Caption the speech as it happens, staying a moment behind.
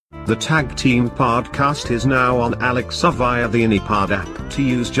The Tag Team Podcast is now on Alexa via the AnyPod app. To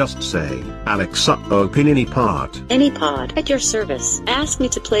use, just say, Alexa, open AnyPod. AnyPod at your service. Ask me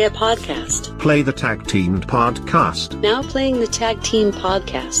to play a podcast. Play the Tag Team Podcast. Now playing the Tag Team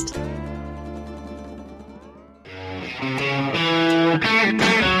Podcast.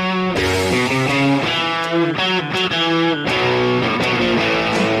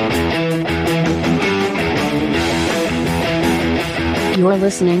 You're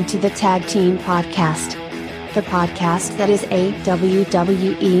listening to the Tag Team Podcast, the podcast that is a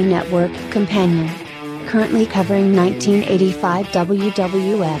WWE Network companion. Currently covering 1985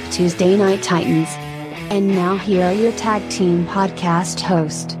 WWF Tuesday Night Titans. And now here are your Tag Team Podcast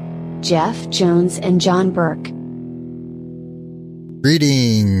hosts, Jeff Jones and John Burke.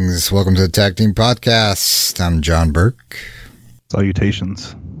 Greetings. Welcome to the Tag Team Podcast. I'm John Burke.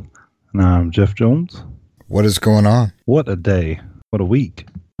 Salutations. And I'm Jeff Jones. What is going on? What a day. What a week.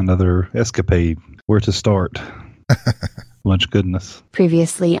 Another escapade. Where to start? Much goodness.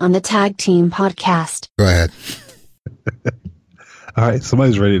 Previously on the Tag Team Podcast. Go ahead. All right,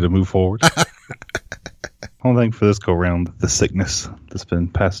 somebody's ready to move forward. I don't think for this go round, the sickness that's been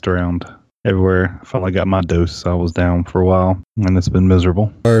passed around everywhere. I finally got my dose. I was down for a while, and it's been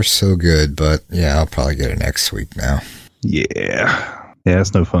miserable. Are so good, but yeah, I'll probably get it next week now. Yeah,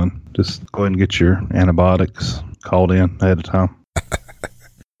 it's no fun. Just go ahead and get your antibiotics called in ahead of time.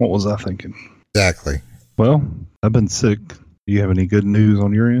 What was I thinking? Exactly. Well, I've been sick. Do you have any good news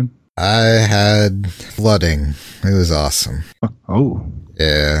on your end? I had flooding. It was awesome. Oh.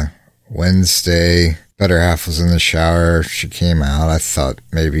 Yeah. Wednesday, better half was in the shower. She came out. I thought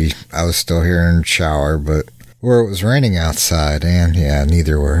maybe I was still here in the shower, but where it was raining outside, and yeah,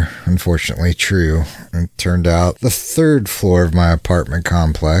 neither were unfortunately true. It turned out the third floor of my apartment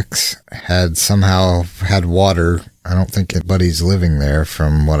complex had somehow had water. I don't think anybody's living there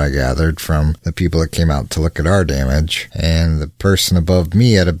from what I gathered from the people that came out to look at our damage. And the person above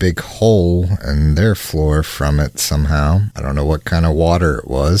me had a big hole in their floor from it somehow. I don't know what kind of water it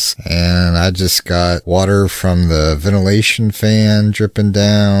was. And I just got water from the ventilation fan dripping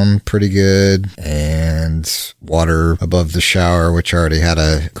down pretty good. And water above the shower, which already had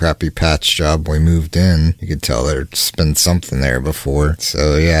a crappy patch job when we moved in. You could tell there's been something there before.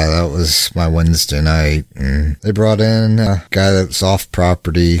 So yeah, that was my Wednesday night. And they brought in a guy that's off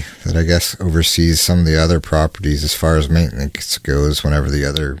property that I guess oversees some of the other properties as far as maintenance goes whenever the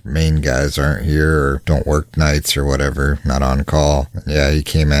other main guys aren't here or don't work nights or whatever, not on call. Yeah, he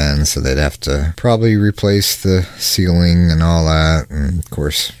came in, so they'd have to probably replace the ceiling and all that. And of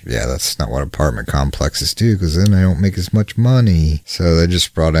course, yeah, that's not what apartment complexes do, because then they don't make as much money. So they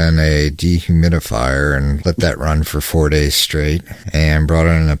just brought in a dehumidifier and let that run for 4 days straight, and brought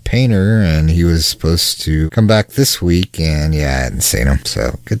in a painter, and he was supposed to come back this week, and yeah, I hadn't seen him,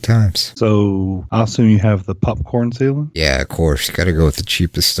 so good times. So I assume you have the popcorn ceiling? Yeah, of course. Gotta go with the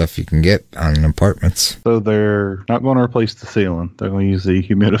cheapest stuff you can get on apartments. So they're not going to replace the ceiling. They're going to use the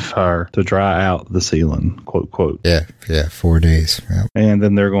humidifier to dry out the ceiling, quote, quote. Yeah, 4 days. Yep. And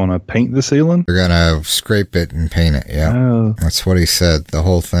then they're going to paint the ceiling? They're gonna scrape it and paint it, yeah. Oh. That's what he said, the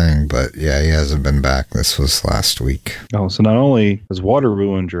whole thing, but yeah, he hasn't been back. This was last week. Oh, so not only has water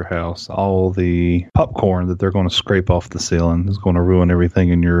ruined your house, all the popcorn that they're going to scrape off the ceiling is going to ruin everything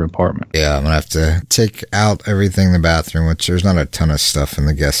in your apartment. Yeah, I'm going to have to take out everything in the bathroom, which there's not a ton of stuff in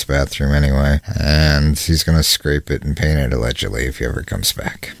the guest bathroom anyway. And he's going to scrape it and paint it allegedly if he ever comes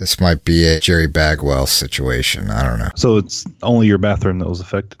back. This might be a Jerry Bagwell situation. I don't know. So it's only your bathroom that was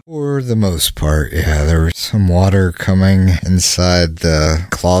affected? For the most part, yeah. There was some water coming inside the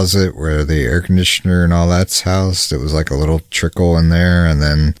closet where the air conditioner and all that's housed. It was like a little trickle in there. And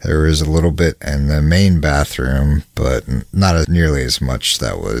then there was a little bit in the main bathroom, but not nearly as much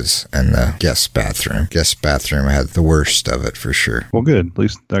that was in the guest bathroom. Guest bathroom had the worst of it for sure. Well, good. At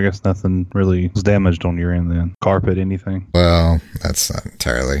least I guess nothing really was damaged on your end then. Carpet, anything? Well, that's not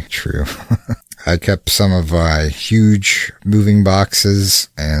entirely true. I kept some of my huge moving boxes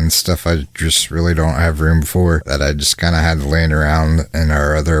and stuff I just really don't have room for that I just kind of had laying around in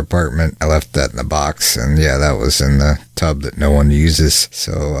our other apartment. I left that in the box, and yeah, that was in the tub that no one uses.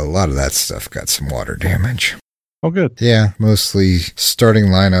 So a lot of that stuff got some water damage. Oh, good. Yeah, mostly starting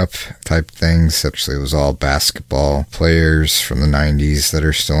lineup type things. Actually, it was all basketball players from the 90s that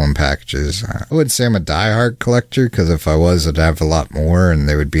are still in packages. I wouldn't say I'm a diehard collector, because if I was, I'd have a lot more, and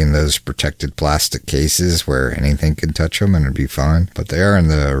they would be in those protected plastic cases where anything can touch them and it'd be fine. But they are in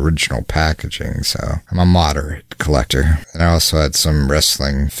the original packaging, so I'm a moderate collector. And I also had some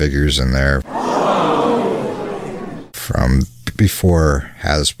wrestling figures in there from before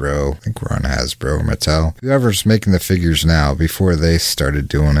Hasbro. I think we're on Hasbro or Mattel. Whoever's making the figures now, before they started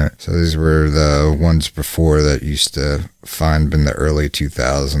doing it. So these were the ones before that used to find in the early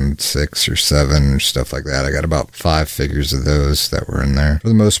 2006 or 7 or stuff like that. I got about 5 figures of those that were in there. For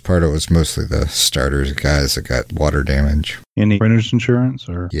the most part, it was mostly the starters, guys that got water damage. Any renter's insurance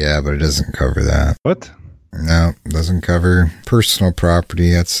or? Yeah, but it doesn't cover that. What? No, it doesn't cover personal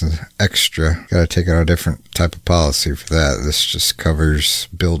property. That's an extra. Got to take out a different type of policy for that. This just covers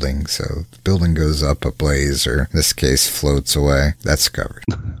building. So if the building goes up ablaze, or in this case floats away, that's covered.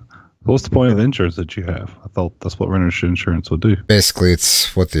 What's the point of the insurance that you have? I thought that's what renter's insurance would do. Basically,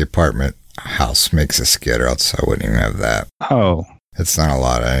 it's what the apartment house makes us get, or else I wouldn't even have that. Oh. It's not a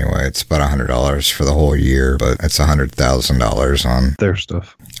lot anyway. It's about $100 for the whole year, but it's $100,000 on their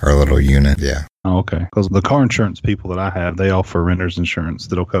stuff. Our little unit, yeah. Oh, okay. Because the car insurance people that I have, they offer renter's insurance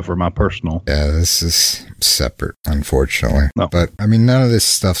that'll cover my personal. Yeah, this is separate, unfortunately. No. But, I mean, none of this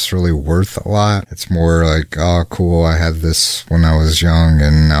stuff's really worth a lot. It's more like, oh, cool, I had this when I was young,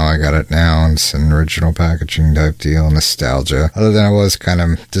 and now I got it now. And it's an original packaging type deal, nostalgia. Other than I was kind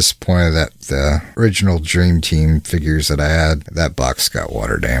of disappointed that the original Dream Team figures that I had, that box got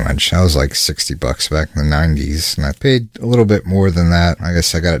water damage. That was like $60 back in the 90s, and I paid a little bit more than that. I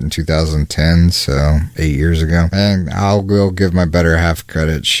guess I got it in 2010. So 8 years ago, and I'll go give my better half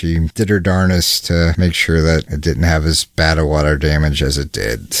credit. She did her darnest to make sure that it didn't have as bad a water damage as it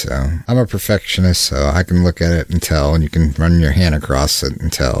did. So I'm a perfectionist, so I can look at it and tell, and you can run your hand across it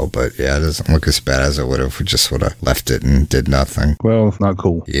and tell. But yeah, it doesn't look as bad as it would have if we just would have left it and did nothing. Well, it's not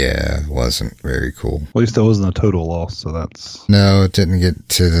cool. Yeah, it wasn't very cool. At least it wasn't a total loss, so that's... No, it didn't get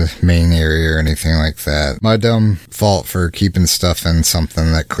to the main area or anything like that. My dumb fault for keeping stuff in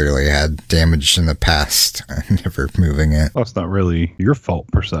something that clearly had damage in the past and never moving it. Well, it's not really your fault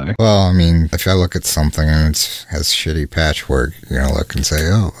per se. Well, I mean, if I look at something and it has shitty patchwork, you're going to look and say,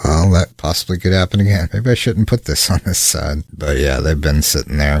 oh, well, that possibly could happen again. Maybe I shouldn't put this on this side. But yeah, they've been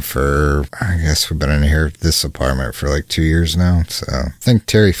sitting there for, I guess we've been in here, this apartment for like 2 years now. So I think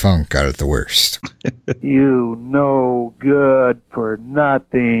Terry Funk got it the worst. You no good for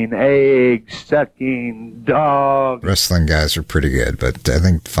nothing, egg-sucking dog. Wrestling guys are pretty good, but I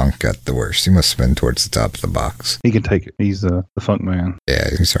think Funk got the worst. He must have been towards the top of the box. He can take it. He's the Funk man. Yeah,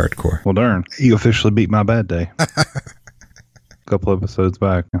 he's hardcore. Well, darn. You officially beat my bad day. A couple episodes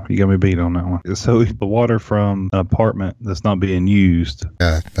back. You got me beat on that one. So the water from an apartment that's not being used.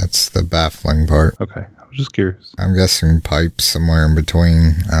 Yeah, that's the baffling part. Okay. I was just curious. I'm guessing pipes somewhere in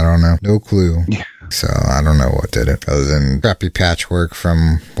between. I don't know. No clue. Yeah. So I don't know what did it, other than crappy patchwork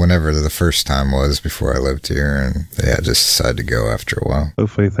from whenever the first time was before I lived here, and yeah, I just decided to go after a while.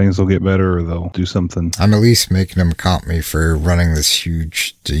 Hopefully things will get better, or they'll do something. I'm at least making them comp me for running this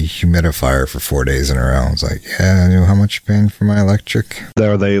huge dehumidifier for 4 days in a row. I was like, yeah, I know how much you're paying for my electric.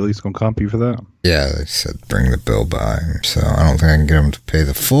 Are they at least going to comp you for that? Yeah, they said bring the bill by. So I don't think I can get them to pay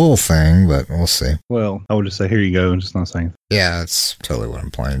the full thing, but we'll see. Well, I would just say, here you go, and just not say anything. Yeah, that's totally what I'm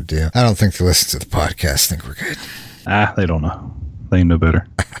planning to do. I don't think they listen to the podcast think we're good. They don't know. They know better.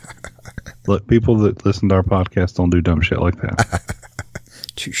 Look, people that listen to our podcast don't do dumb shit like that.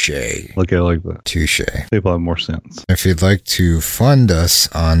 Touche. Look at it like that. Touche. People have more sense. If you'd like to fund us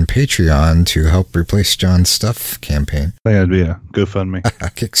on Patreon to help replace John's stuff campaign. I think that'd be a GoFundMe.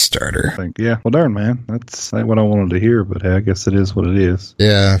 Kickstarter. I think, yeah. Well, darn, man. That's not what I wanted to hear, but hey, I guess it is what it is.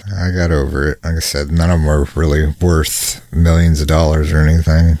 Yeah, I got over it. Like I said, none of them are really worth millions of dollars or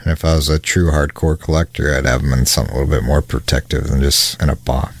anything. And if I was a true hardcore collector, I'd have them in something a little bit more protective than just in a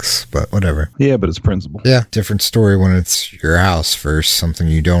box. But whatever. Yeah, but it's principle. Yeah, different story when it's your house first, something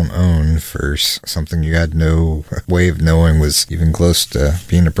you don't own first, something you had no way of knowing was even close to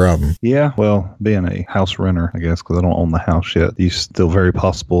being a problem. Yeah, well, being a house renter, I guess, because I don't own the house yet, it's still very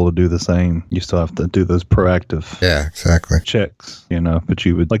possible to do the same. You still have to do those proactive exactly checks, but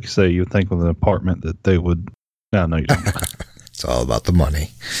you would, like you say, you would think with an apartment that they would, no, you don't. It's all about the money.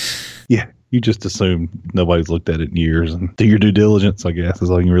 Yeah. You just assume nobody's looked at it in years and do your due diligence, I guess, is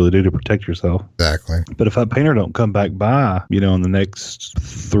all you can really do to protect yourself. Exactly. But if that painter don't come back by, in the next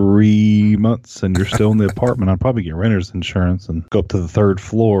 3 months and you're still in the apartment, I'd probably get renter's insurance and go up to the 3rd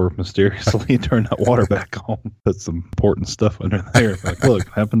floor mysteriously and turn that water back on. Put some important stuff under there. Like, look,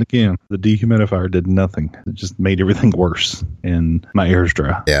 it happened again. The dehumidifier did nothing. It just made everything worse and my air's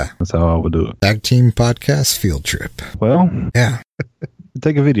dry. Yeah. That's how I would do it. Tag Team Podcast Field Trip. Well. Yeah.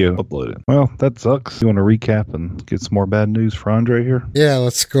 take a video, upload it. Well, that sucks. You want to recap and get some more bad news for Andre here? Yeah,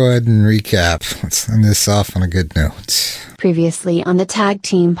 let's go ahead and recap. Let's end this off on a good note. Previously on the Tag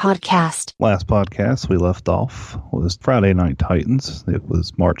Team Podcast. Last podcast we left off was Friday Night Titans. It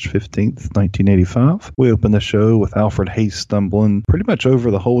was March 15th, 1985. We opened the show with Alfred Hayes stumbling pretty much over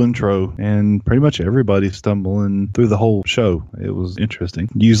the whole intro and pretty much everybody stumbling through the whole show. It was interesting.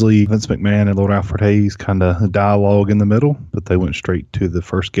 Usually Vince McMahon and Lord Alfred Hayes kind of dialogue in the middle, but they went straight to the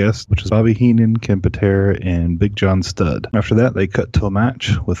first guest, which is Bobby Heenan, Ken Patera, and Big John Studd. After that, they cut to a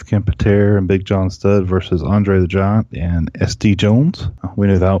match with Ken Patera and Big John Studd versus Andre the Giant and SD Jones. We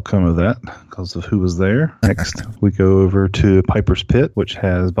knew the outcome of that because of who was there. Next, we go over to Piper's Pit, which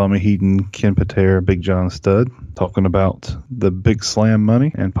has Bobby Heenan, Ken Patera, Big John Studd talking about the big slam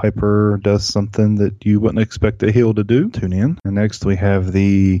money, and Piper does something that you wouldn't expect a heel to do. Tune in. And next we have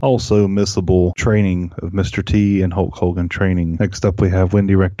the also missable training of Mr. T and Hulk Hogan training. Next up we have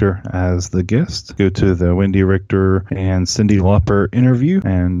Wendy Richter as the guest. Go to the Wendy Richter and Cyndi Lauper interview,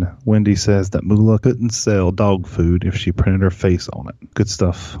 and Wendy says that Moolah couldn't sell dog food if she printed her face on it. Good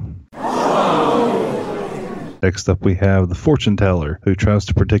stuff. Next up, we have the fortune teller who tries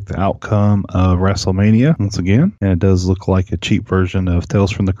to predict the outcome of WrestleMania once again, and it does look like a cheap version of Tales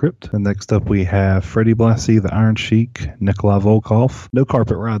from the Crypt. And next up, we have Freddie Blassie, the Iron Sheik, Nikolai Volkov. No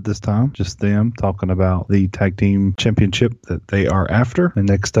carpet ride this time, just them talking about the tag team championship that they are after. And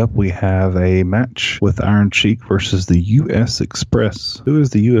next up, we have a match with Iron Sheik versus the U.S. Express. Who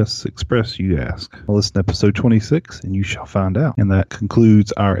is the U.S. Express, you ask? Well, listen to episode 26, and you shall find out. And that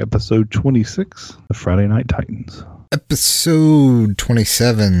concludes our episode 26 of Friday Night Titans. Episode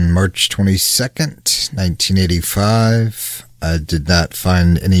 27, March 22nd, 1985. I did not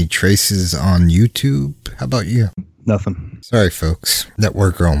find any traces on YouTube. How about you? Nothing. Sorry, folks.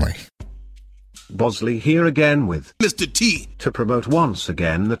 Network only. Bosley here again with Mr. T to promote once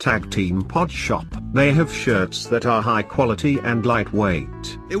again the Tag Team Pod Shop. They have shirts that are high quality and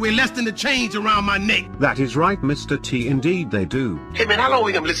lightweight. They weigh less than the chains around my neck. That is right, Mr. T, indeed they do. Hey man, how long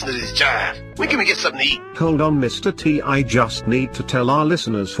we gonna listen to this jive? When can we get something to eat? Hold on, Mr. T, I just need to tell our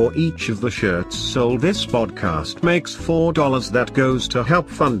listeners for each of the shirts sold this podcast makes $4 that goes to help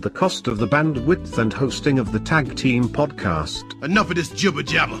fund the cost of the bandwidth and hosting of the Tag Team Podcast. Enough of this jibber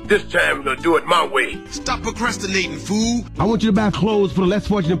jabber. This time we're gonna do it my way. Stop procrastinating, fool. I want you to buy clothes for the less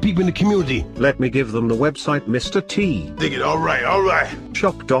fortunate people in the community. Let me give them the website, Mr. T. Dig it, all right.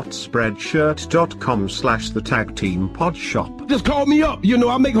 Shop.spreadshirt.com/the Tag Team Pod Shop. Just call me up. You know,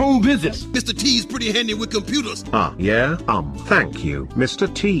 I make home visits. Mr. T's pretty handy with computers. Yeah? Thank you,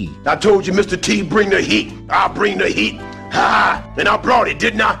 Mr. T. I told you, Mr. T, bring the heat. I'll bring the heat. Ha! And I brought it,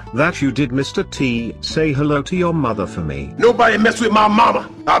 didn't I? That you did, Mr. T. Say hello to your mother for me. Nobody mess with my mama.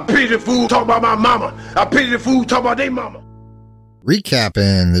 I pity the fool talk about my mama. I pity the fool talk about their mama.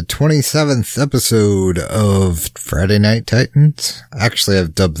 Recapping the 27th episode of Friday Night Titans. Actually,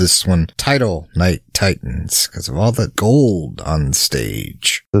 I've dubbed this one Title Night Titans because of all the gold on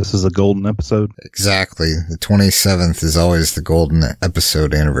stage. This is a golden episode. Exactly. The 27th is always the golden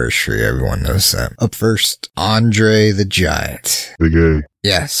episode anniversary. Everyone knows that. Up first, Andre the Giant. Big A.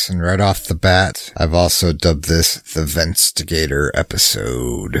 Yes, and right off the bat, I've also dubbed this the Vinstigator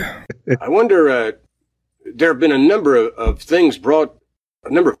episode. I wonder, there have been a number of things brought,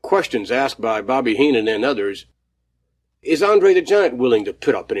 a number of questions asked by Bobby Heenan and others. Is Andre the Giant willing to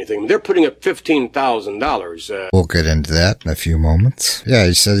put up anything? I mean, they're putting up $15,000. We'll get into that in a few moments. Yeah,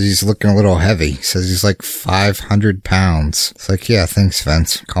 he says he's looking a little heavy. He says he's like 500 pounds. It's like, yeah, thanks,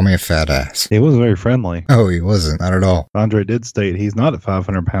 Vince. Call me a fat ass. He wasn't very friendly. Oh, he wasn't. Not at all. Andre did state he's not at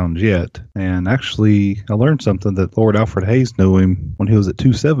 500 pounds yet. And actually, I learned something that Lord Alfred Hayes knew him when he was at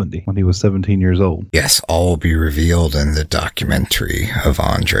 270, when he was 17 years old. Yes, all will be revealed in the documentary of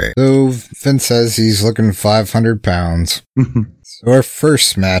Andre. So, Vince says he's looking 500 pounds. So our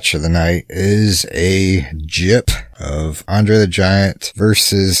first match of the night is a jip of Andre the Giant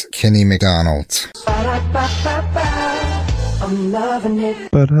versus Kenny McDonald. I'm loving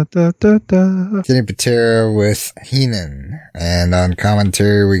it. Kenny Patera with Heenan. And on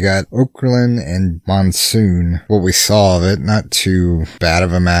commentary, we got Okerlund and Monsoon. What we saw of it, not too bad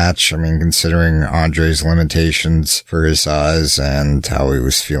of a match. I mean, considering Andre's limitations for his size and how he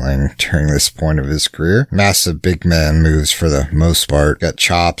was feeling during this point of his career. Massive big man moves for the most part. Got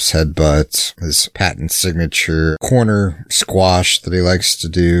chops, headbutts, his patent signature corner squash that he likes to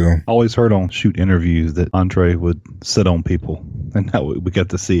do. Always heard on shoot interviews that Andre would sit on people. And now we got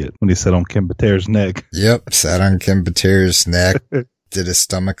to see it when he sat on Ken Patera's neck. Yep, sat on Ken Patera's neck. Did a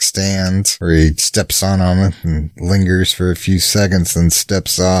stomach stand where he steps on him and lingers for a few seconds and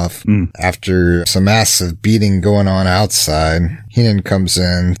steps off. After some massive beating going on outside, Heenan comes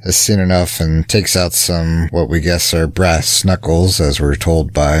in, has seen enough, and takes out some, what we guess are brass knuckles, as we're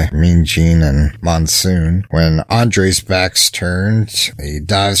told by Mean Gene and Monsoon. When Andre's back's turned, he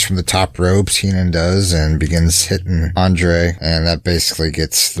dives from the top ropes, Heenan does, and begins hitting Andre, and that basically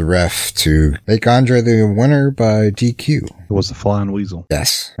gets the ref to make Andre the winner by DQ. It was the Flying Weasel.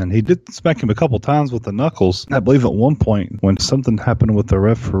 Yes. And he did smack him a couple times with the knuckles. I believe at one point when something happened with the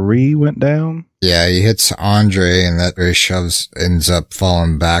referee went down. Yeah, he hits Andre, and that very ends up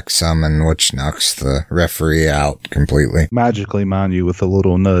falling back some, and which knocks the referee out completely. Magically, mind you, with a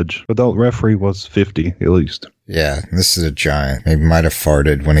little nudge. But the referee was 50, at least. Yeah, this is a giant. Maybe might have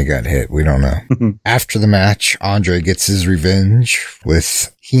farted when he got hit. We don't know. After the match, Andre gets his revenge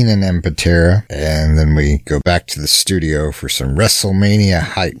with Heenan and Patera, and then we go back to the studio for some WrestleMania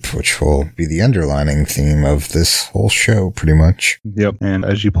hype, which will be the underlining theme of this whole show, pretty much. Yep, and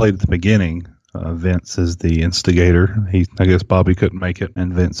as you played at the beginning, Vince is the instigator. I guess Bobby couldn't make it,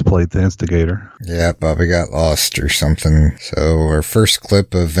 and Vince played the instigator. Yeah, Bobby got lost or something. So our first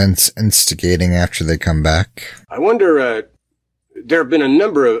clip of Vince instigating after they come back. I wonder, there have been a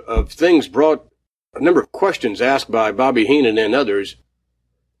number of things brought, a number of questions asked by Bobby Heenan and others.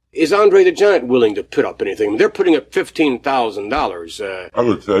 Is Andre the Giant willing to put up anything? I mean, they're putting up $15,000. I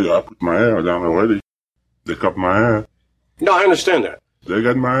would tell you, I put my hair down already. They cut my hair. No, I understand that. They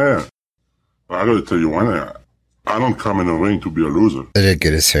got my hair. I gotta tell you one thing. I don't come in the ring to be a loser. They did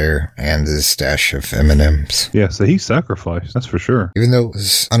get his hair and his stash of M&Ms. Yeah, so he sacrificed, that's for sure. Even though it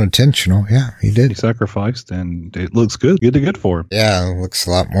was unintentional, yeah, he did. He sacrificed, and it looks good. Good for him. Yeah, it looks a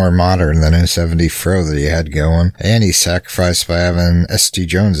lot more modern than his 70 fro that he had going. And he sacrificed by having SD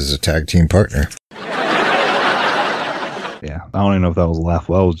Jones as a tag team partner. Yeah, I don't even know if that was a laugh.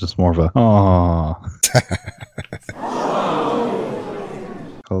 That was just more of a, aww.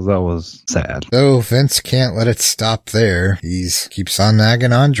 Because that was sad. So Vince can't let it stop there. He keeps on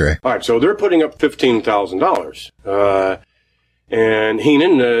nagging Andre. All right, so they're putting up $15,000. And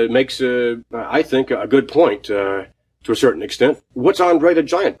Heenan makes, I think, a good point to a certain extent. What's Andre the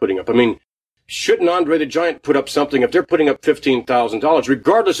Giant putting up? I mean, shouldn't Andre the Giant put up something if they're putting up $15,000,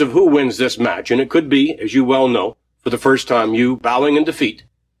 regardless of who wins this match? And it could be, as you well know, for the first time, you bowing in defeat.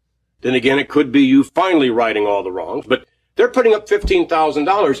 Then again, it could be you finally righting all the wrongs. But they're putting up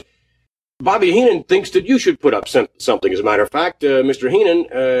 $15,000. Bobby Heenan thinks that you should put up something. As a matter of fact, Mr.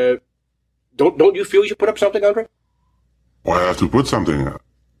 Heenan, don't you feel you should put up something, Andre? Well, I have to put something up.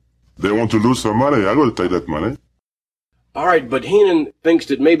 They want to lose some money. I got to take that money. All right, but Heenan thinks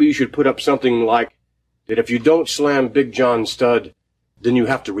that maybe you should put up something like that if you don't slam Big John Studd, then you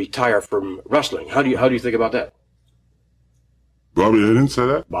have to retire from wrestling. How do you think about that? Bobby Heenan said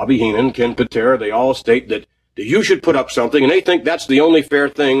that? Bobby Heenan, Ken Patera, they all state that you should put up something, and they think that's the only fair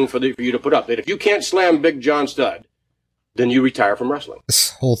thing for you to put up. That if you can't slam Big John Studd, then you retire from wrestling.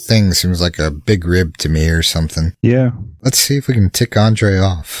 This whole thing seems like a big rib to me or something. Yeah. Let's see if we can tick Andre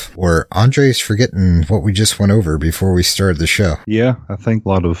off. Or Andre's forgetting what we just went over before we started the show. Yeah, I think a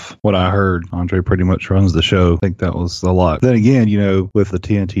lot of what I heard, Andre pretty much runs the show. I think that was a lot. Then again, with the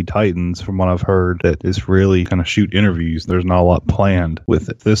TNT Titans, from what I've heard, that it's really kind of shoot interviews. There's not a lot planned with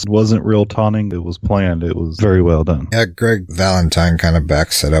it. This wasn't real taunting. It was planned. It was very well done. Yeah, Greg Valentine kind of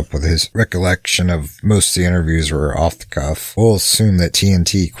backs it up with his recollection of most of the interviews were off the cuff. We'll assume that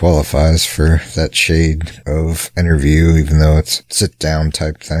TNT qualifies for that shade of interview, even though it's a sit-down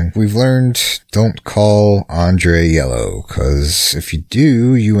type thing. We've learned don't call Andre yellow, because if you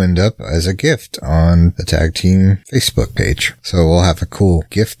do, you end up as a gift on the Tag Team Facebook page. So we'll have a cool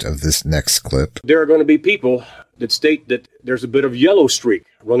gift of this next clip. There are going to be people that state that there's a bit of yellow streak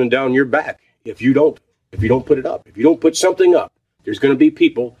running down your back if you don't put it up. If you don't put something up, there are going to be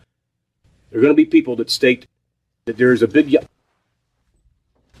people that state that there's a big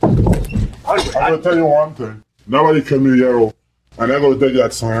I'm going to tell you one thing. Nobody can be yellow. And I'm going to take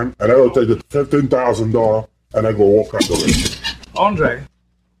that sign, and I'm going to take the $15,000, and I go walk out the way. Andre.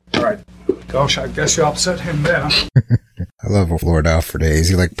 All right. Gosh, I guess you upset him there. I love Lord Alfred Hayes.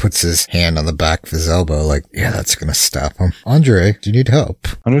 He puts his hand on the back of his elbow yeah, that's going to stop him. Andre, do you need help?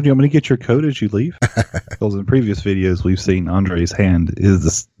 Andre, do you want me to get your coat as you leave? Because in previous videos, we've seen Andre's hand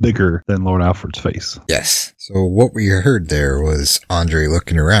is bigger than Lord Alfred's face. Yes. So what we heard there was Andre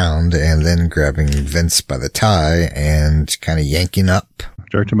looking around and then grabbing Vince by the tie and kind of yanking up.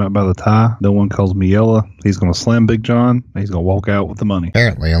 Jerked him out by the tie. No one calls me yellow. He's going to slam Big John. He's going to walk out with the money.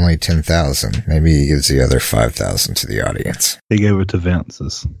 Apparently only $10,000. Maybe he gives the other $5,000 to the audience. He gave it to Vince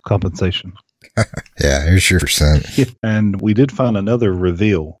as compensation. Yeah, here's your percent. And we did find another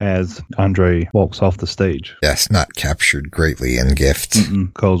reveal as Andre walks off the stage. Yes, not captured greatly in gift.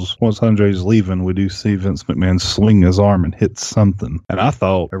 Because once Andre's leaving, we do see Vince McMahon swing his arm and hit something. And I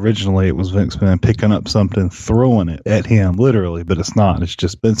thought originally it was Vince McMahon picking up something, throwing it at him, literally, but it's not. It's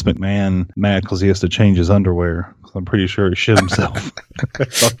just Vince McMahon mad because he has to change his underwear. I'm pretty sure he shit himself.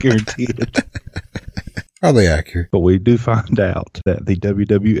 I'll guarantee it. Probably accurate. But we do find out that the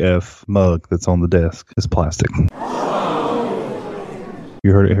WWF mug that's on the desk is plastic.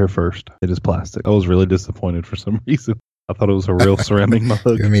 You heard it here first. It is plastic. I was really disappointed for some reason. I thought it was a real ceramic mug.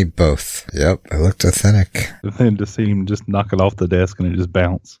 Give me both. Yep, it looked authentic. And then to see him just knock it off the desk and it just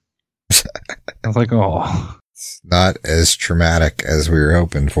bounce. I was like, oh. It's not as traumatic as we were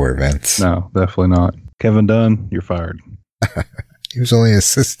hoping for, Vince. No, definitely not. Kevin Dunn, you're fired. He was only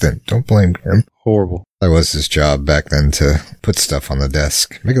assistant. Don't blame him. Horrible. That was his job back then, to put stuff on the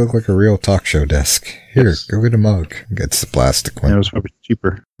desk. Make it look like a real talk show desk. Here, go get a mug. Gets the plastic one. Yeah, it was probably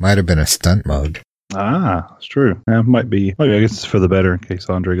cheaper. Might have been a stunt mug. Ah, that's true. Yeah, might be. I guess it's for the better in case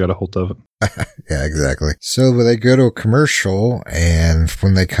Andre got a hold of it. Yeah, exactly. So they go to a commercial, and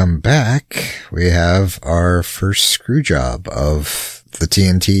when they come back, we have our first screw job of the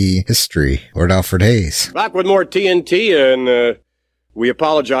TNT history. Lord Alfred Hayes. Back with more TNT, and we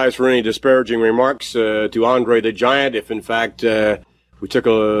apologize for any disparaging remarks to Andre the Giant. If, in fact, we took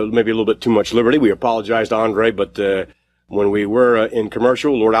maybe a little bit too much liberty, we apologize to Andre, but when we were in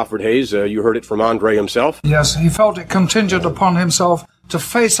commercial, Lord Alfred Hayes, you heard it from Andre himself. Yes, he felt it contingent upon himself to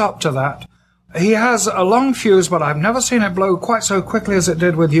face up to that. He has a long fuse, but I've never seen it blow quite so quickly as it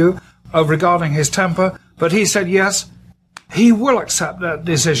did with you regarding his temper. But he said, yes, he will accept that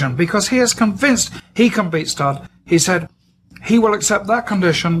decision because he is convinced he can beat Stud. He said he will accept that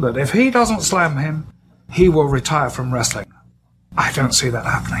condition, that if he doesn't slam him, he will retire from wrestling. I don't see that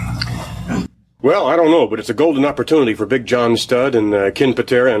happening. Well, I don't know, but it's a golden opportunity for Big John Studd and Ken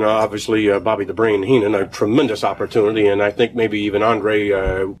Patera and obviously Bobby the Brain Heenan, a tremendous opportunity, and I think maybe even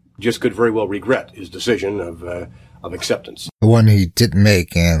Andre just could very well regret his decision of acceptance. The one he didn't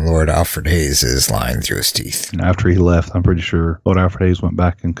make, and Lord Alfred Hayes is lying through his teeth. And after he left, I'm pretty sure Lord Alfred Hayes went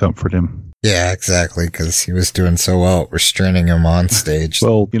back and comforted him. Yeah, exactly, because he was doing so well at restraining him on stage.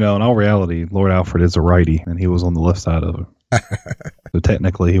 Well, in all reality, Lord Alfred is a righty, and he was on the left side of it. So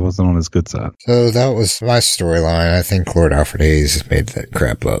technically, he wasn't on his good side. So that was my storyline. I think Lord Alfred Hayes made that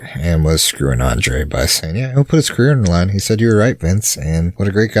crap up and was screwing Andre by saying, yeah, he'll put his career on the line. He said, you were right, Vince, and what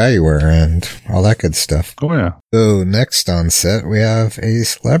a great guy you were, and all that good stuff. Oh, yeah. So next on set, we have a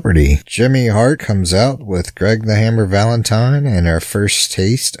celebrity. Jimmy Hart comes out with Greg the Hammer Valentine and our first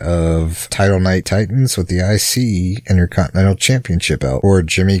taste of Title Night Titans with the IC Intercontinental Championship belt. Before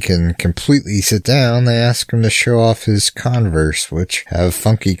Jimmy can completely sit down, they ask him to show off his Converse, which have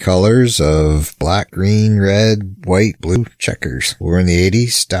funky colors of black, green, red, white, blue checkers. We're in the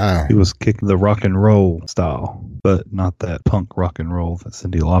 80s style. He was kicking the rock and roll style, but not that punk rock and roll that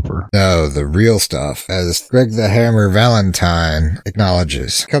Cyndi Lauper. No, the real stuff, as Greg the Hammer Valentine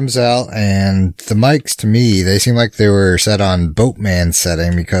acknowledges. Comes out, and the mics, to me, they seem like they were set on Boatman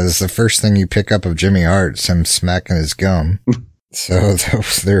setting, because the first thing you pick up of Jimmy Hart is him smacking his gum. So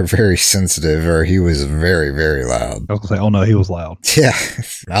they're very sensitive, or he was very, very loud. I was going to say, oh no, he was loud. Yeah,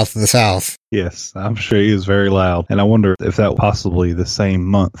 mouth of the South. Yes, I'm sure he was very loud. And I wonder if that was possibly the same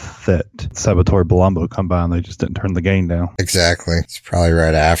month that Salvatore Palumbo come by and they just didn't turn the gain down. Exactly. It's probably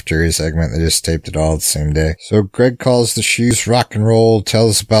right after his segment. They just taped it all the same day. So Greg calls the shoes rock and roll,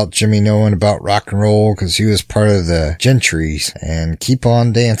 tells about Jimmy knowing about rock and roll because he was part of the Gentrys, and keep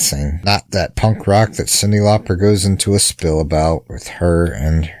on dancing. Not that punk rock that Cyndi Lauper goes into a spill about with her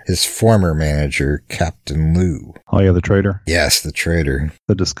and his former manager, Captain Lou. Oh yeah, the traitor? Yes, the traitor.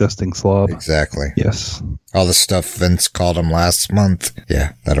 The disgusting slob. Exactly. Yes. All the stuff Vince called him last month.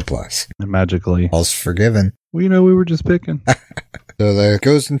 Yeah, that applies. And magically. All's forgiven. Well, we were just picking. So that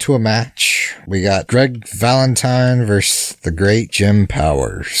goes into a match. We got Greg Valentine versus the great Jim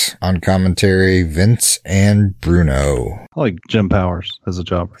Powers. On commentary, Vince and Bruno. I like Jim Powers as a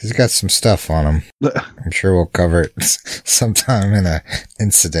jobber. He's got some stuff on him. I'm sure we'll cover it sometime in an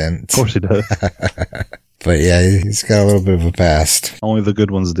incident. Of course he does. But yeah, he's got a little bit of a past. Only the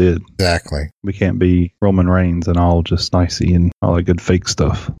good ones did. Exactly. We can't be Roman Reigns and all just nicey and all that good fake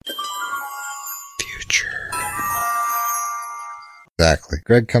stuff. Future. Exactly.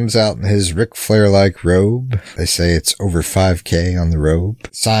 Greg comes out in his Ric Flair-like robe. They say it's over 5K on the robe.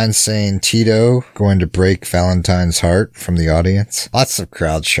 Signs saying Tito going to break Valentine's heart from the audience. Lots of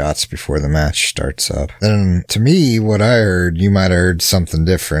crowd shots before the match starts up. Then, to me, what I heard, you might have heard something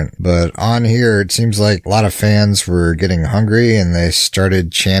different, but on here, it seems like a lot of fans were getting hungry and they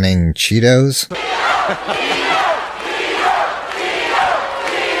started chanting Cheetos.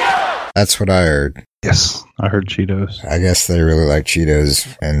 That's what I heard. Yes, I heard Cheetos. I guess they really like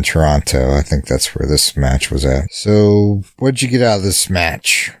Cheetos in Toronto. I think that's where this match was at. So, what'd you get out of this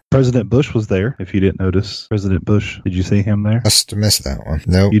match? President Bush was there, if you didn't notice. President Bush, did you see him there? Must have missed that one.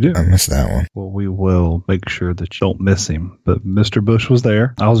 Nope, you did. I missed that one. Well, we will make sure that you don't miss him. But Mr. Bush was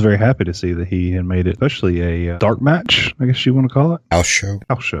there. I was very happy to see that he had made it, especially a dark match, I guess you want to call it. House show.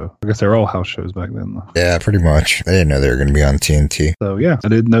 House show. I guess they were all house shows back then, though. Yeah, pretty much. They didn't know they were going to be on TNT. So, yeah, I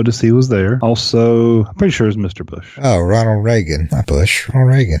did notice he was there. Also, I'm pretty sure it's Mr. Bush. Oh, Ronald Reagan. Not Bush.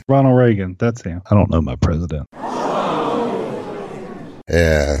 Ronald Reagan. Ronald Reagan. That's him. I don't know my president.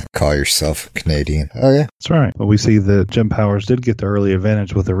 Yeah, call yourself a Canadian. Oh, yeah. That's right. Well, we see that Jim Powers did get the early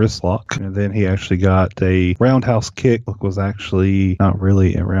advantage with a wrist lock, and then he actually got a roundhouse kick. It was actually not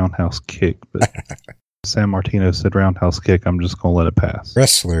really a roundhouse kick, but San Martino said roundhouse kick. I'm just going to let it pass.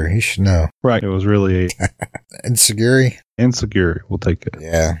 Wrestler, he should know. Right. It was really a... Insecurity? Insecurity. We'll take it.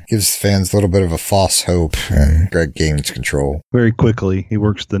 Yeah. Gives fans a little bit of a false hope, and Greg gains control. Very quickly, he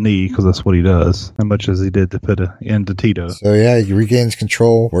works the knee, because that's what he does, as much as he did to put an end to Tito. So, yeah, he regains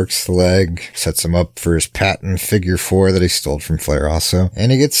control, works the leg, sets him up for his patent figure 4 that he stole from Flair also,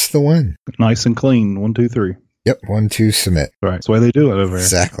 and he gets the win. Nice and clean. 1, 2, 3. Yep, 1-2 submit. Right, that's the way they do it over there.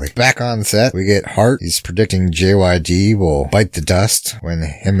 Exactly. Back on set, we get Hart. He's predicting JYD will bite the dust when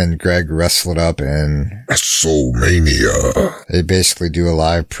him and Greg wrestle it up in WrestleMania. They basically do a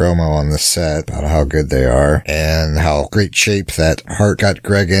live promo on the set about how good they are and how great shape that Hart got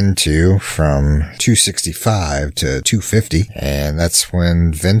Greg into from 265 to 250. And that's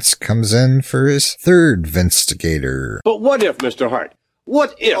when Vince comes in for his third Vinstigator. But what if, Mr. Hart?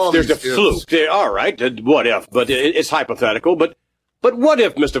 What if there's a fluke? All right, what if? But it's hypothetical. But what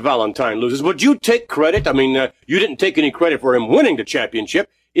if Mr. Valentine loses? Would you take credit? I mean, you didn't take any credit for him winning the championship.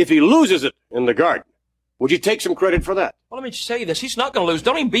 If he loses it in the Garden, would you take some credit for that? Well, let me just tell you this. He's not going to lose.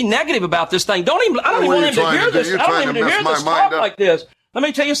 Don't even be negative about this thing. I don't even want him to hear this. I don't even hear this talk like this. Let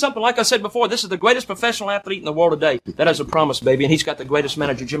me tell you something. Like I said before, this is the greatest professional athlete in the world today. That is a promise, baby. And he's got the greatest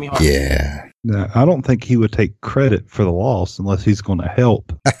manager, Jimmy Hart. Yeah. No, I don't think he would take credit for the loss unless he's going to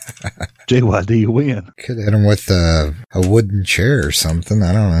help JYD win. Could hit him with a wooden chair or something.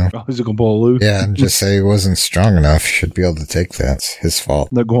 I don't know. Oh, he's going to pull loose? Yeah, and just say he wasn't strong enough. Should be able to take that. It's his fault.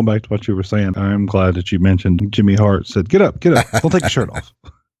 Now, going back to what you were saying, I'm glad that you mentioned Jimmy Hart said, get up. Don't take your shirt off.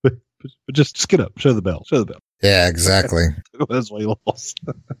 But just get up. Show the belt. Yeah, exactly. That's why he lost.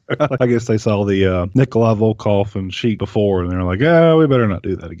 I guess they saw the Nikolai Volkov and Sheik before, and they're like, we better not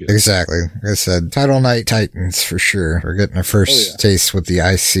do that again. Exactly. Like I said, Title Night Titans for sure. We're getting a first taste with the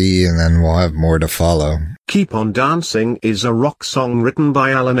IC, and then we'll have more to follow. Keep on Dancing is a rock song written by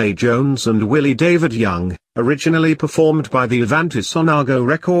Alan A. Jones and Willie David Young, originally performed by the Avantis on Argo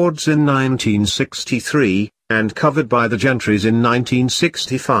Records in 1963, and covered by the Gentrys in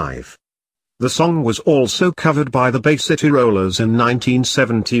 1965. The song was also covered by the Bay City Rollers in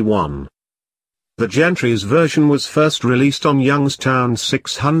 1971. The Gentrys version was first released on Youngstown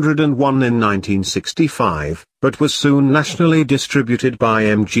 601 in 1965, but was soon nationally distributed by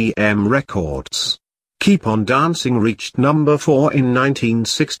MGM Records. Keep on Dancing reached number 4 in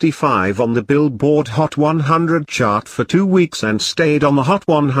 1965 on the Billboard Hot 100 chart for 2 weeks and stayed on the Hot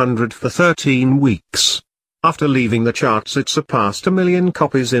 100 for 13 weeks. After leaving the charts, it surpassed 1 million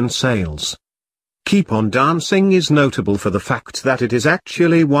copies in sales. Keep on Dancing is notable for the fact that it is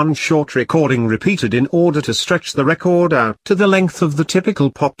actually one short recording repeated in order to stretch the record out to the length of the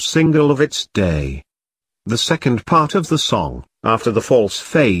typical pop single of its day. The second part of the song, After the False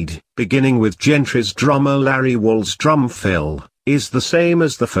Fade, beginning with Gentry's drummer Larry Wall's drum fill, is the same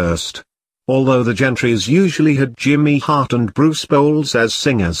as the first. Although the Gentrys usually had Jimmy Hart and Bruce Bowles as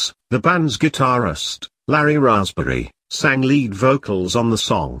singers, the band's guitarist, Larry Raspberry, sang lead vocals on the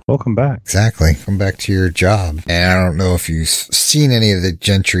song. Welcome back. Exactly. Come back to your job. And I don't know if you've seen any of the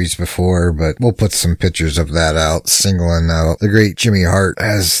Gentrys before, but we'll put some pictures of that out, singling out the great Jimmy Hart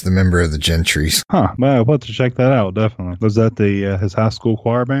as the member of the Gentrys. Huh. Well, I'll have to check that out, definitely. Was that his high school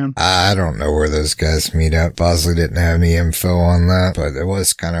choir band? I don't know where those guys meet up. Bosley didn't have any info on that, but it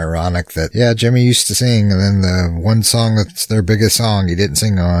was kind of ironic that, Jimmy used to sing, and then the one song that's their biggest song he didn't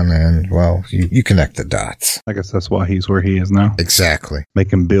sing on, and, well, you connect the dots. I guess that's why he's he's where he is now. Exactly.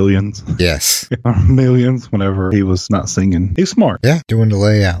 Making billions. Yes. Or millions whenever he was not singing. He's smart. Yeah, doing the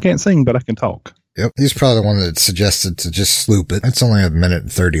layout. Can't sing, but I can talk. Yep. He's probably the one that suggested to just sloop it. It's only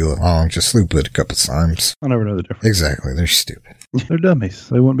 1:30 long. Just sloop it a couple times. I'll never know the difference. Exactly. They're stupid. They're dummies.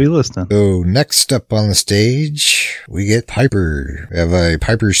 They wouldn't be listening. So next up on the stage, we get Piper. We have a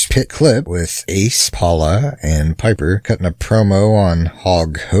Piper's Pit clip with Ace, Paula, and Piper cutting a promo on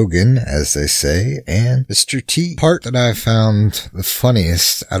Hog Hogan, as they say, and Mr. T. Part that I found the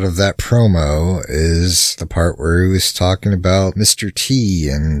funniest out of that promo is the part where he was talking about Mr. T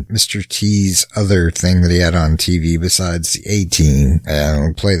and Mr. T's other thing that he had on TV besides the A-Team. And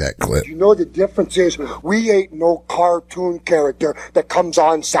I'll play that clip. You know the difference is we ain't no cartoon character that comes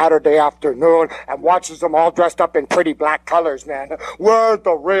on Saturday afternoon and watches them all dressed up in pretty black colors, man. We're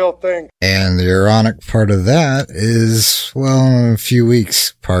the real thing. And the ironic part of that is, well, in a few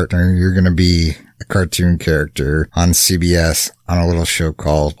weeks, partner, you're going to be a cartoon character on CBS on a little show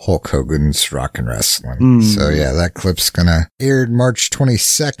called Hulk Hogan's Rockin' Wrestling. So yeah, that clip's gonna aired March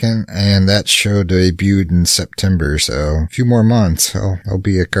 22nd, and that show debuted in September. So a few more months, I'll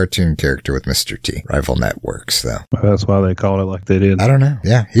be a cartoon character with Mr. T. Rival Networks, though. That's why they called it like they did. I don't know.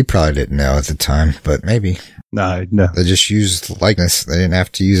 Yeah, he probably didn't know at the time, but maybe. No. They just used likeness. They didn't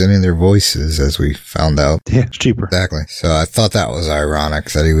have to use any of their voices, as we found out. Yeah, it's cheaper. Exactly. So I thought that was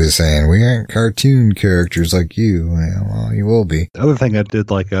ironic that he was saying, we aren't cartoon characters like you. Yeah, well, you will be. The other thing I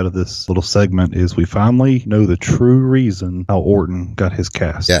did like out of this little segment is we finally know the true reason how Orton got his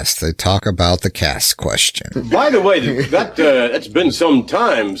cast. Yes, they talk about the cast question. By the way, that's been some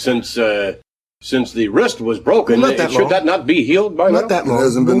time since the wrist was broken. Should that not be healed by now? Not that long. It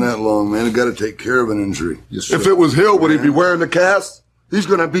hasn't been that long, man. It got to take care of an injury. If it was healed, would he be wearing the cast? He's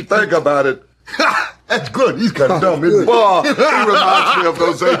going to be think about it. That's good. He's kind of dumb, isn't he? Well, he reminds me of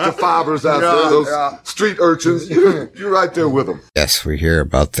those 8-to-5ers out there, those street urchins. You're right there with them. Yes, we hear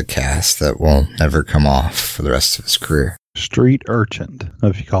about the cast that will never come off for the rest of his career. Street urchin. I don't know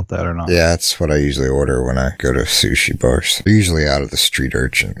if you caught that or not. Yeah, that's what I usually order when I go to sushi bars. They're usually out of the street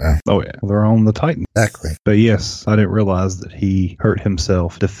urchin, though. Oh, yeah. They're on the Titan. Exactly. But yes, I didn't realize that he hurt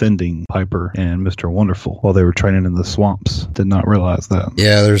himself defending Piper and Mr. Wonderful while they were training in the swamps. Did not realize that.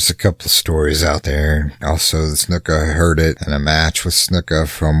 Yeah, there's a couple of stories out there. Also, Snuka heard it in a match with Snuka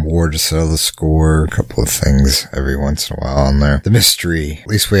from War to Settle the Score. A couple of things every once in a while on there. The mystery. At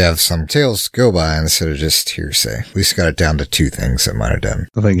least we have some tales to go by instead of just hearsay. At least got it down to 2 things that might have done.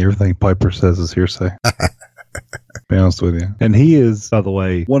 I think everything Piper says is hearsay. Be honest with you. And he is, by the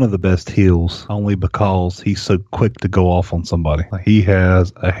way, one of the best heels only because he's so quick to go off on somebody. Like, he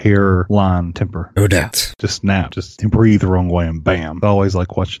has a hairline temper. No doubt. Just snap. Just breathe the wrong way and bam. I always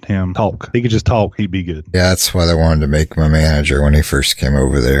like watching him talk. He could just talk. He'd be good. Yeah, that's why they wanted to make him a manager when he first came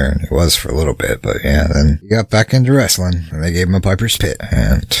over there. And he was for a little bit. But yeah, then he got back into wrestling and they gave him a Piper's Pit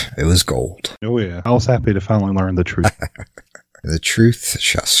and it was gold. Oh yeah. I was happy to finally learn the truth. The truth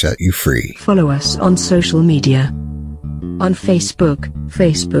shall set you free. Follow us on social media. On Facebook,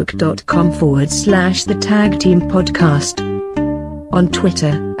 facebook.com/The Tag Team Podcast. On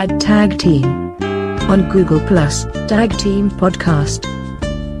Twitter, @Tag Team. On Google+, Tag Team Podcast.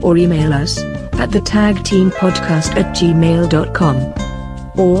 Or email us at thetagteampodcast@gmail.com.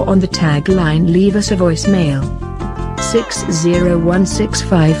 Or on the tagline, leave us a voicemail.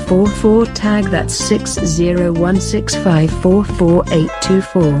 6016544 that's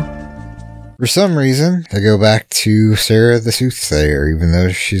 60165448824. For some reason, they go back to Sarah the Soothsayer, even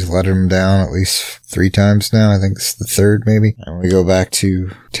though she's let him down at least 3 times now. I think it's the 3rd, maybe. And we go back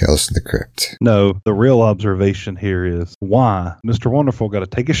to Tales from the Crypt. No, the real observation here is why Mr. Wonderful got to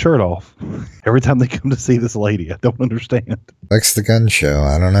take his shirt off every time they come to see this lady. I don't understand. Likes the gun show.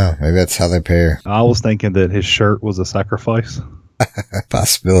 I don't know. Maybe that's how they pay her. I was thinking that his shirt was a sacrifice.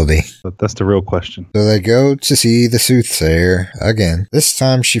 Possibility. But that's the real question. So they go to see the Soothsayer again. This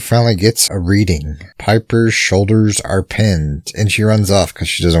time she finally gets a reading. Piper's shoulders are pinned, and she runs off because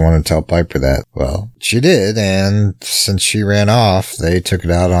she doesn't want to tell Piper that. Well, she did, and since she ran off, they took it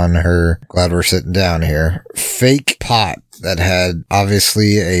out on her. Glad we're sitting down here. Fake pot that had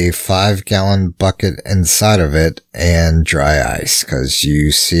obviously a 5-gallon bucket inside of it and dry ice, because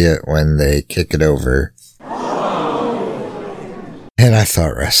you see it when they kick it over. And I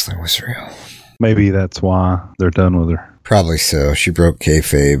thought wrestling was real. Maybe that's why they're done with her. Probably so. She broke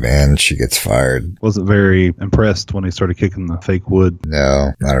kayfabe and she gets fired. Wasn't very impressed when he started kicking the fake wood.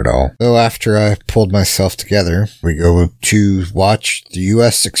 No, not at all. So after I pulled myself together, we go to watch the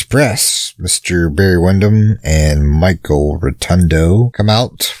U.S. Express. Mr. Barry Windham and Michael Rotundo come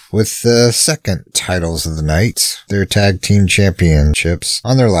out with the second titles of the night, their tag team championships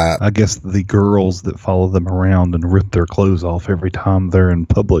on their lap. I guess the girls that follow them around and rip their clothes off every time they're in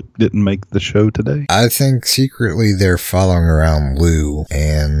public didn't make the show today. I think secretly they're following around Lou,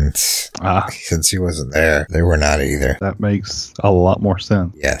 and since he wasn't there, they were not either. That makes a lot more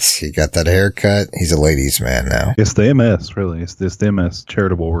sense. Yes, he got that haircut. He's a ladies' man now. It's the MS, really. It's this MS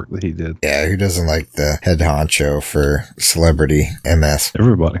charitable work that he did. Yeah, who doesn't like the head honcho for celebrity MS?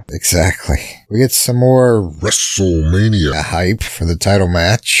 Everybody. Exactly. We get some more WrestleMania hype for the title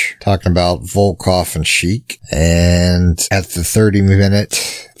match, talking about Volkov and Sheik. And at the 30-minute,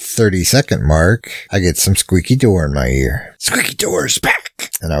 30-second mark, I get some squeaky door in my ear. Squeaky door's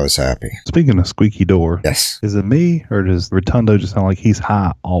back! And I was happy. Speaking of squeaky door, yes. Is it me, or does Rotundo just sound like he's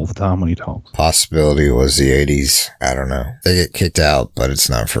high all the time when he talks? Possibility was the 80s. I don't know. They get kicked out, but it's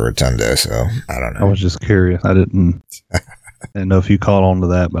not for Rotundo, so I don't know. I was just curious. I didn't know if you caught on to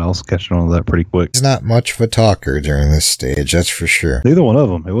that, but I was catching on to that pretty quick. He's not much of a talker during this stage, that's for sure. Neither one of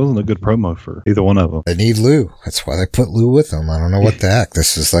them. It wasn't a good promo for either one of them. They need Lou. That's why they put Lou with them. I don't know what the heck.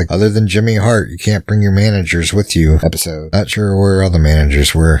 This is like, other than Jimmy Hart, you can't bring your managers with you episode. Not sure where all the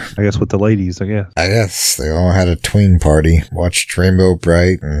managers were. I guess with the ladies, I guess. They all had a tween party. Watched Rainbow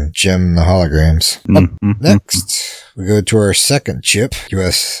Bright and Jim the Holograms. Next, we go to our second chip,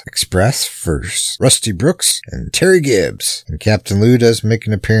 US Express versus Rusty Brooks and Terry Gibbs. And Captain Lou does make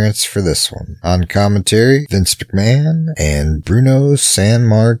an appearance for this one. On commentary, Vince McMahon and Bruno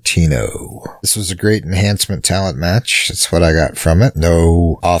Sammartino. This was a great enhancement talent match. That's what I got from it.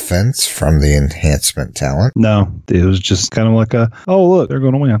 No offense from the enhancement talent. No, it was just kind of like oh look, they're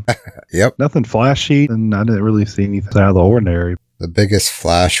going to win. Yep. Nothing flashy, and I didn't really see anything out of the ordinary. The biggest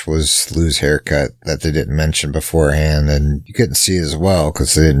flash was Lou's haircut that they didn't mention beforehand, and you couldn't see as well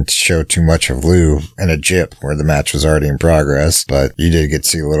because they didn't show too much of Lou in a jip where the match was already in progress, but you did get to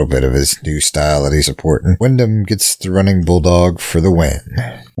see a little bit of his new style that he's supporting. Wyndham gets the running bulldog for the win.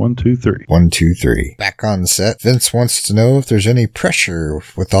 1, 2, 3. 1, 2, 3. Back on set, Vince wants to know if there's any pressure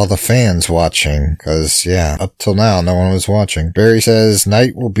with all the fans watching, because, yeah, up till now, no one was watching. Barry says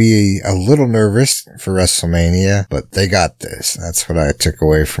Knight will be a little nervous for WrestleMania, but they got this. That's what I took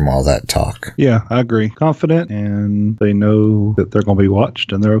away from all that talk. Yeah, I agree. Confident, and they know that they're going to be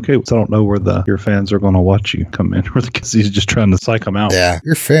watched, and they're okay. So I don't know where your fans are going to watch you come in, because he's just trying to psych them out. Yeah,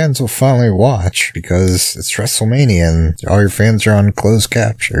 your fans will finally watch, because it's WrestleMania, and all your fans are on closed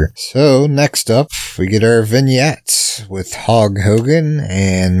capture. So, next up, we get our vignettes with Hog Hogan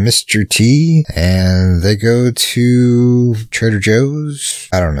and Mr. T, and they go to Trader Joe's.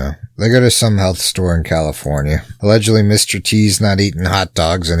 I don't know. They go to some health store in California. Allegedly, Mr. T's not eating hot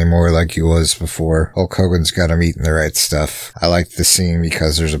dogs anymore like he was before. Hulk Hogan's got him eating the right stuff. I like the scene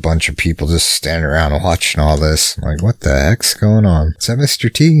because there's a bunch of people just standing around and watching all this. I'm like, what the heck's going on? Is that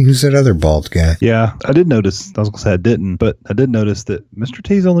Mr. T? Who's that other bald guy? Yeah, I did notice. I was going to say I didn't, but I did notice that Mr.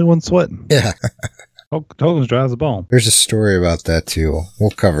 T's the only one sweating. Yeah. Hogan's dry as a bone. There's a story about that too.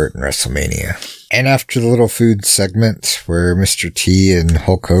 We'll cover it in WrestleMania. And after the little food segment where Mr. T and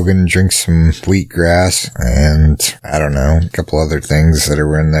Hulk Hogan drink some wheatgrass and, I don't know, a couple other things that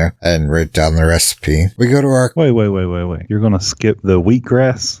are in there, I didn't write down the recipe. We go to our... Wait. You're going to skip the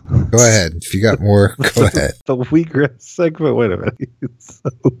wheatgrass? Go ahead. If you got more, go ahead. The wheatgrass segment? Wait a minute. So,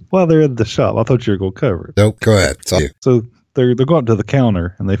 while they're in the shop, I thought you were going to cover it. Nope, go ahead. It's all you. So... They're going to the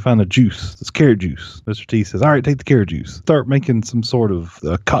counter and they find a juice. It's carrot juice. Mr. T says, all right, take the carrot juice. Start making some sort of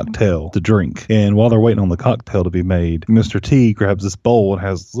cocktail to drink. And while they're waiting on the cocktail to be made, Mr. T grabs this bowl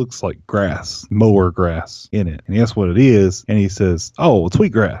and looks like grass, mower grass in it. And he asks what it is. And he says, oh, it's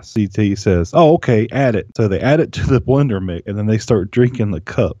wheatgrass. CT says, oh, okay, add it. So they add it to the blender mix and then they start drinking the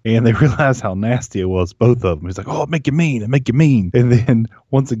cup. And they realize how nasty it was, both of them. He's like, oh, make you mean. And then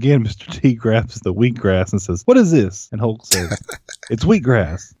once again, Mr. T grabs the wheatgrass and says, what is this? And Hulk says, it's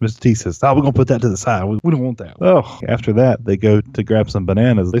wheatgrass. Mr. T says, we're going to put that to the side. We don't want that. Oh, after that, they go to grab some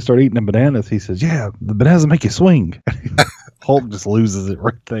bananas. They start eating the bananas. He says, yeah, the bananas make you swing. Hulk just loses it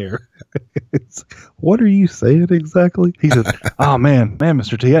right there. What are you saying exactly? He says, oh, man,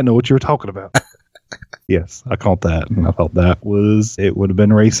 Mr. T, I know what you were talking about. Yes, I caught that, and I thought it would have been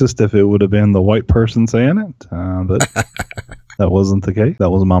racist if it would have been the white person saying it, but that wasn't the case. That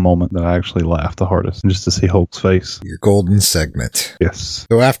was my moment that I actually laughed the hardest, just to see Hulk's face. Your golden segment. Yes.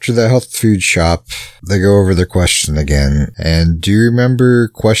 So after the health food shop, they go over the question again, and do you remember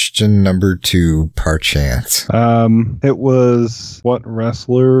question number 2, par chance? It was what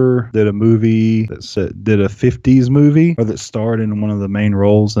wrestler did a movie did a 50s movie, or that starred in one of the main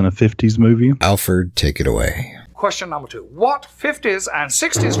roles in a 50s movie? Alfred, take it away. Question number 2. What 50s and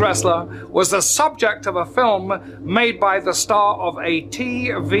 60s wrestler was the subject of a film made by the star of a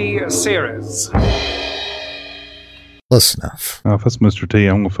TV series? Close enough. If it's Mr. T,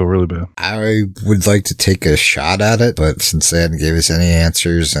 I'm going to feel really bad. I would like to take a shot at it, but since they hadn't gave us any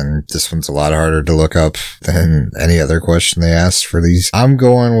answers, and this one's a lot harder to look up than any other question they asked for these, I'm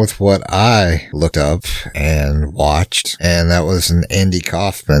going with what I looked up and watched, and that was an Andy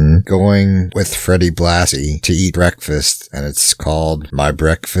Kaufman going with Freddie Blassie to eat breakfast, and it's called My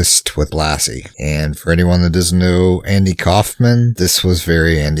Breakfast with Blassie. And for anyone that doesn't know Andy Kaufman, this was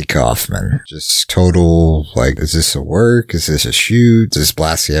very Andy Kaufman. Just total, like, is this a word? Is this a shoot? Does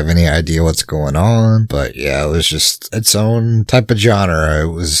Blassie have any idea what's going on? But yeah, it was just its own type of genre.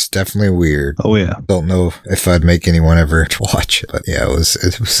 It was definitely weird. Oh yeah. Don't know if I'd make anyone ever watch it, but yeah, it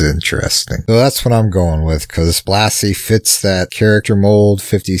was interesting. So that's what I'm going with, because Blassie fits that character mold,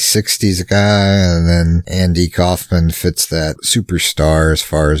 50s, 60s guy, and then Andy Kaufman fits that superstar as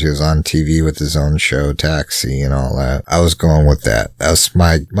far as he was on TV with his own show, Taxi, and all that. I was going with that. That was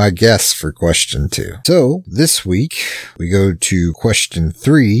my guess for question 2. So this week, we go to question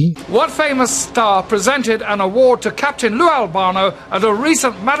 3. What famous star presented an award to Captain Lou Albano at a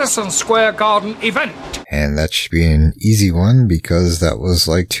recent Madison Square Garden event? And that should be an easy one because that was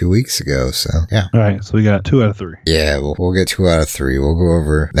like 2 weeks ago, so yeah. All right, so we got 2 out of 3. Yeah, we'll get 2 out of 3. We'll go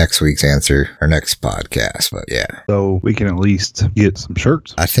over next week's answer, our next podcast, but yeah. So we can at least get some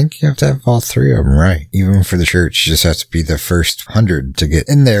shirts. I think you have to have all 3 of them right. Even for the shirts, you just have to be the first 100 to get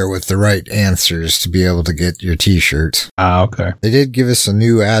in there with the right answers to be able to get your t-shirt. Okay. They did give us a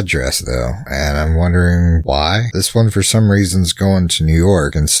new address, though, and I'm wondering why. This one, for some reason, is going to New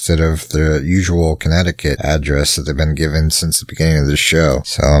York instead of the usual Connecticut address that they've been given since the beginning of the show.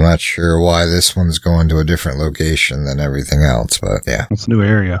 So I'm not sure why this one's going to a different location than everything else, but yeah. It's a new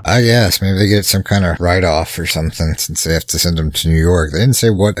area. I guess. Maybe they get some kind of write-off or something since they have to send them to New York. They didn't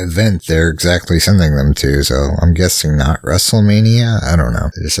say what event they're exactly sending them to, so I'm guessing not WrestleMania? I don't know.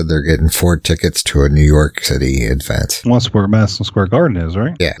 They just said they're getting 4 tickets to a New York City event. Well, that's where Madison Square Garden is,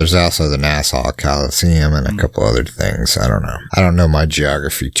 right? Yeah. There's also the Nassau Coliseum and a couple other things. I don't know. I don't know my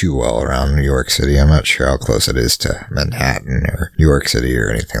geography too well around New York City. I'm not sure how close it is to Manhattan or New York City or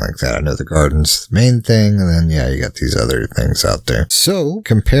anything like that. I know the Garden's the main thing, and then, yeah, you got these other things out there. So,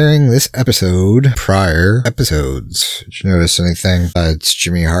 comparing this episode, prior episodes, did you notice anything besides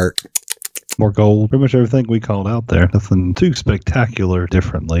Jimmy Hart? More gold. Pretty much everything we called out there. Nothing too spectacular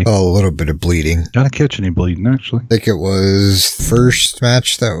differently. Oh, a little bit of bleeding. Didn't catch any bleeding, actually. I think it was first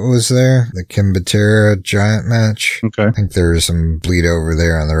match that was there. The Kim Butera giant match. Okay. I think there was some bleed over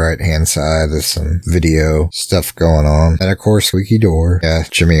there on the right-hand side. There's some video stuff going on. And of course, Squeaky Door. Yeah,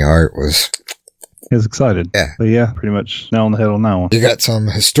 Jimmy Hart was... He was excited. Yeah. But yeah, pretty much nail on the head on that one. You got some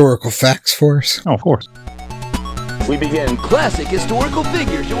historical facts for us? Oh, of course. We begin classic historical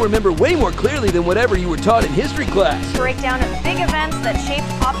figures you'll remember way more clearly than whatever you were taught in history class. Breakdown of big events that shaped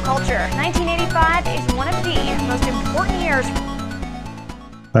pop culture. 1985 is one of the most important years.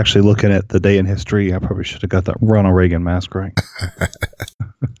 Actually, looking at the day in history, I probably should have got that Ronald Reagan mask right.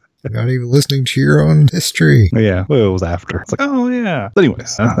 You're not even listening to your own history. Yeah, well, it was after. It's like, oh, yeah. But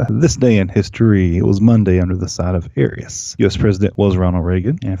anyways, this day in history, it was Monday under the sign of Aries. U.S. President was Ronald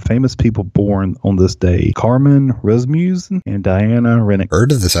Reagan, and famous people born on this day, Carmen Rasmussen and Diana Rennick.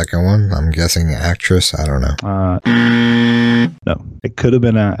 Heard of the second one? I'm guessing actress. I don't know. No. It could have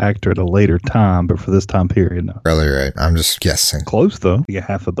been an actor at a later time, but for this time period, no. Probably right. I'm just guessing. Close, though. You get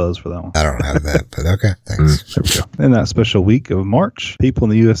half a buzz for that one. I don't have that, but okay. Thanks. There we go. In that special week of March, people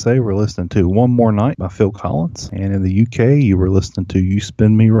in the USA were listening to One More Night by Phil Collins. And in the UK, you were listening to You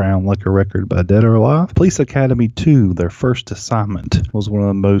Spin Me Round Like a Record by Dead or Alive. Police Academy 2, their first assignment, was one of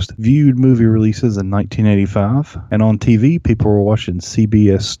the most viewed movie releases in 1985. And on TV, people were watching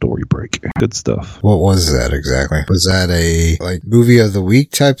CBS Story Break. Good stuff. What was that exactly? Was that a movie of the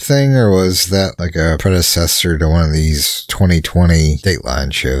week type thing, or was that like a predecessor to one of these 2020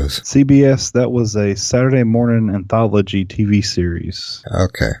 Dateline shows? CBS, that was a Saturday morning anthology TV series.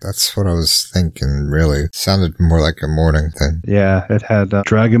 Okay, that's what I was thinking, really. Sounded more like a morning thing. Yeah, it had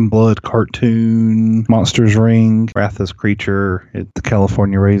Dragon Blood cartoon, Monsters Ring, Wrath's Creature, the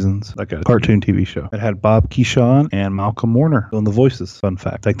California Raisins, like a cartoon TV show. It had Bob Keyshawn and Malcolm Warner doing the voices. Fun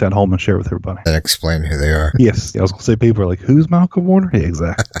fact. Take that home and share with everybody. And explain who they are. Yes. I was going to say, people are like, who's Malcolm Warner? Yeah,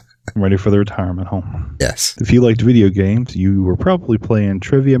 exactly. I'm ready for the retirement home. Yes. If you liked video games, you were probably playing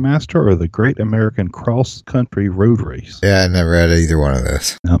Trivia Master or the Great American Cross Country Road Race. Yeah, I never had either one of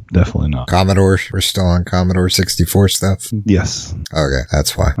those. Nope, definitely not. Commodore, we're still on Commodore 64 stuff? Yes. Okay,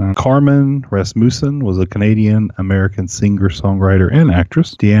 that's why. Carmen Rasmussen was a Canadian-American singer, songwriter, and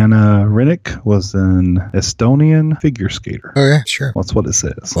actress. Deanna Rennick was an Estonian figure skater. Oh, yeah, sure. That's what it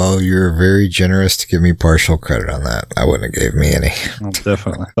says. Well, you're very generous to give me partial credit on that. I wouldn't have gave me any. Oh,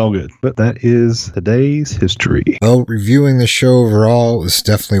 definitely. All good. But that is today's history. Well, reviewing the show overall was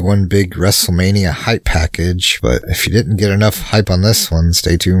definitely one big WrestleMania hype package, but if you didn't get enough hype on this one,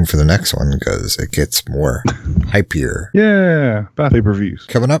 stay tuned for the next one because it gets more hypier. Yeah, about pay-per-views.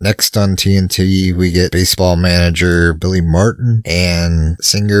 Coming up next on TNT, we get baseball manager Billy Martin and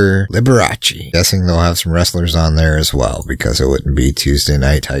singer Liberace. Guessing they'll have some wrestlers on there as well because it wouldn't be Tuesday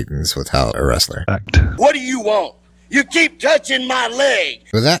Night Titans without a wrestler. Fact. What do you want? You keep touching my leg.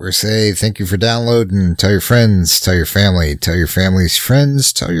 With that, we're saying thank you for downloading. Tell your friends, tell your family, tell your family's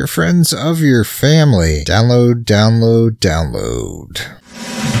friends, tell your friends of your family. Download, download, download.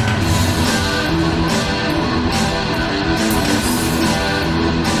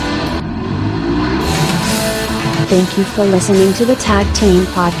 Thank you for listening to the Tag Team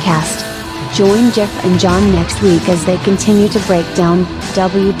Podcast. Join Jeff and John next week as they continue to break down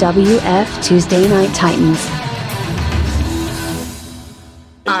WWF Tuesday Night Titans.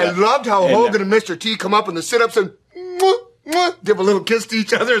 I loved how Hogan and Mr. T come up in the sit-ups and give a little kiss to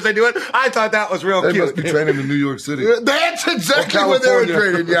each other as they do it. I thought that was real cute. They must be training in New York City. That's exactly where they were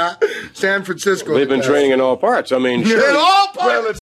training, yeah. San Francisco. They've been training in all parts. I mean, in all parts.